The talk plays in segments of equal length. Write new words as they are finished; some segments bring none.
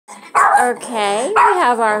Okay, we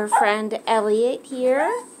have our friend Elliot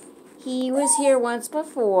here. He was here once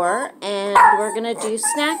before, and we're going to do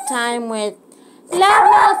snack time with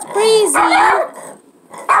Loudmouth Breezy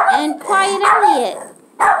and Quiet Elliot.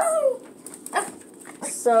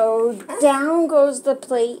 So down goes the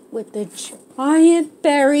plate with the giant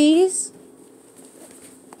berries.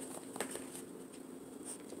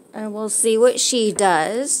 And we'll see what she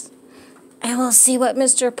does. And we'll see what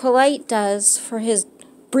Mr. Polite does for his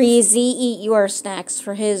breezy eat your snacks,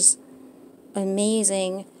 for his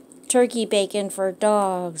amazing turkey bacon for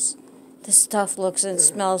dogs. This stuff looks and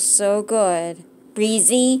smells so good.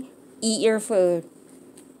 Breezy, eat your food.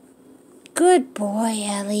 Good boy,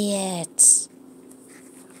 Elliot.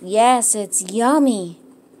 Yes, it's yummy.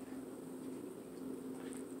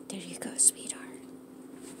 There you go, sweetheart.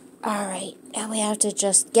 All right, now we have to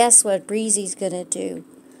just guess what Breezy's gonna do.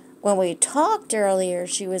 When we talked earlier,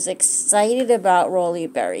 she was excited about Rolly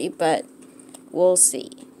Berry, but we'll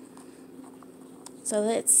see. So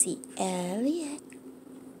let's see. Elliot.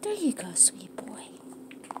 There you go, sweet boy.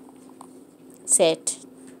 Sit.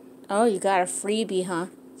 Oh, you got a freebie, huh?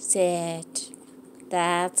 Sit.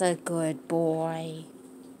 That's a good boy.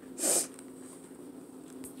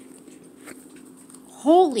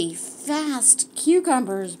 Holy fast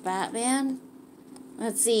cucumbers, Batman.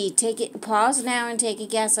 Let's see. Pause now and take a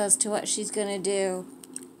guess as to what she's going to do.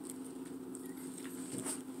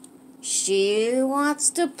 She wants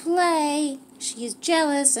to play. She's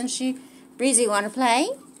jealous and Breezy, want to play?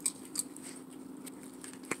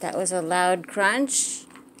 That was a loud crunch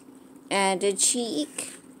and a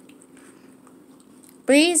cheek.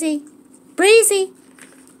 Breezy, Breezy,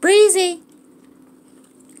 Breezy.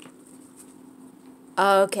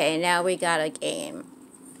 Okay, now we got a game.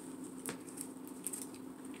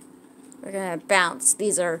 We're going to bounce.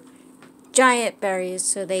 These are giant berries,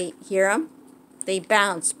 so they hear them. They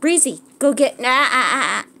bounce. Breezy, go get...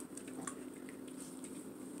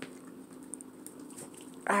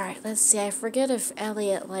 Alright, let's see. I forget if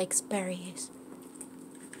Elliot likes berries.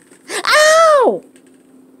 Ow!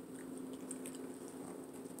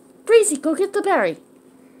 Breezy, go get the berry.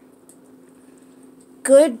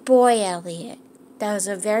 Good boy, Elliot. That was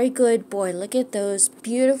a very good boy. Look at those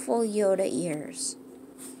beautiful Yoda ears.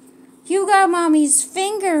 You got Mommy's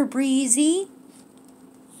finger, Breezy.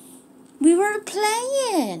 We were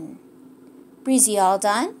playing. Breezy, all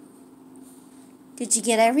done? Did you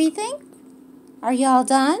get everything? Are you all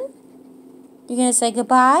done? You gonna say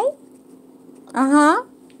goodbye? Uh-huh.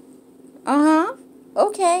 Uh-huh.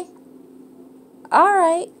 Okay. All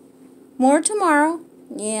right. More tomorrow.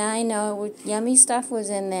 Yeah, I know. Yummy stuff was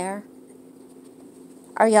in there.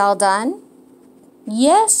 Are y'all done?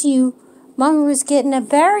 Yes, Mommy was getting a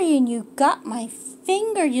berry and you got my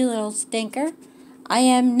finger, you little stinker. I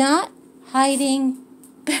am not hiding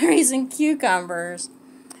berries and cucumbers.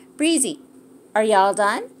 Breezy, are y'all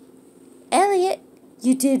done? Elliot,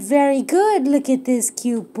 you did very good. Look at this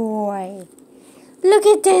cute boy. Look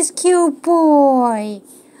at this cute boy.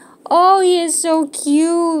 Oh, he is so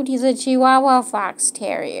cute. He's a Chihuahua Fox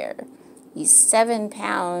Terrier. He's 7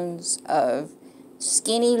 pounds of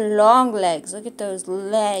skinny long legs. Look at those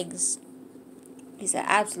legs. He's an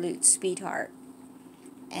absolute sweetheart.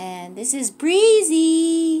 And this is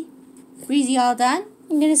Breezy. Breezy, all done?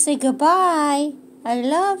 I'm going to say goodbye. I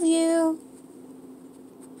love you.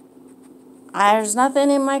 There's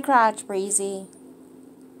nothing in my crotch, Breezy.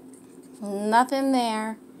 Nothing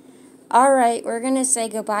there. All right, we're going to say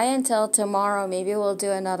goodbye until tomorrow. Maybe we'll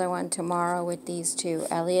do another one tomorrow with these two.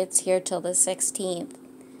 Elliot's here till the 16th.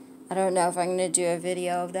 I don't know if I'm going to do a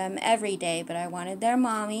video of them every day, but I wanted their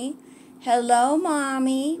mommy. Hello,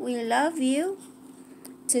 Mommy. We love you.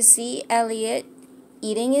 To see Elliot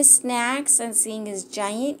eating his snacks and seeing his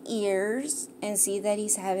giant ears and see that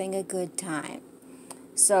he's having a good time.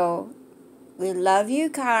 So, we love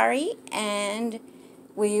you, Kari, and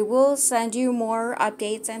we will send you more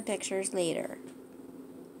updates and pictures later.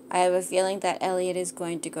 I have a feeling that Elliot is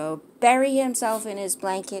going to go bury himself in his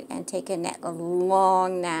blanket and take a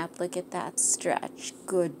long nap. Look at that stretch.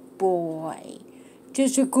 Good boy.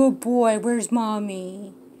 Just a good boy. Where's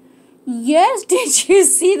Mommy? Yes, did you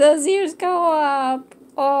see those ears go up?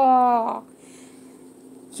 Oh,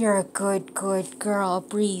 you're a good girl,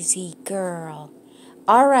 Breezy girl.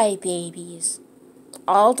 All right, babies.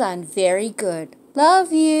 All done. Very good.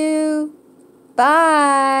 Love you.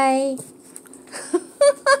 Bye.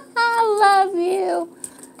 I love you.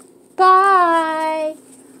 Bye.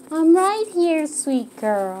 I'm right here, sweet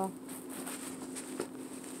girl.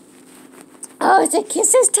 Oh, it's a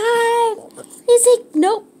kisses time. Is it?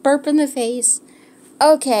 Nope. Burp in the face.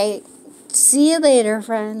 Okay. See you later,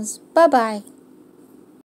 friends. Bye-bye.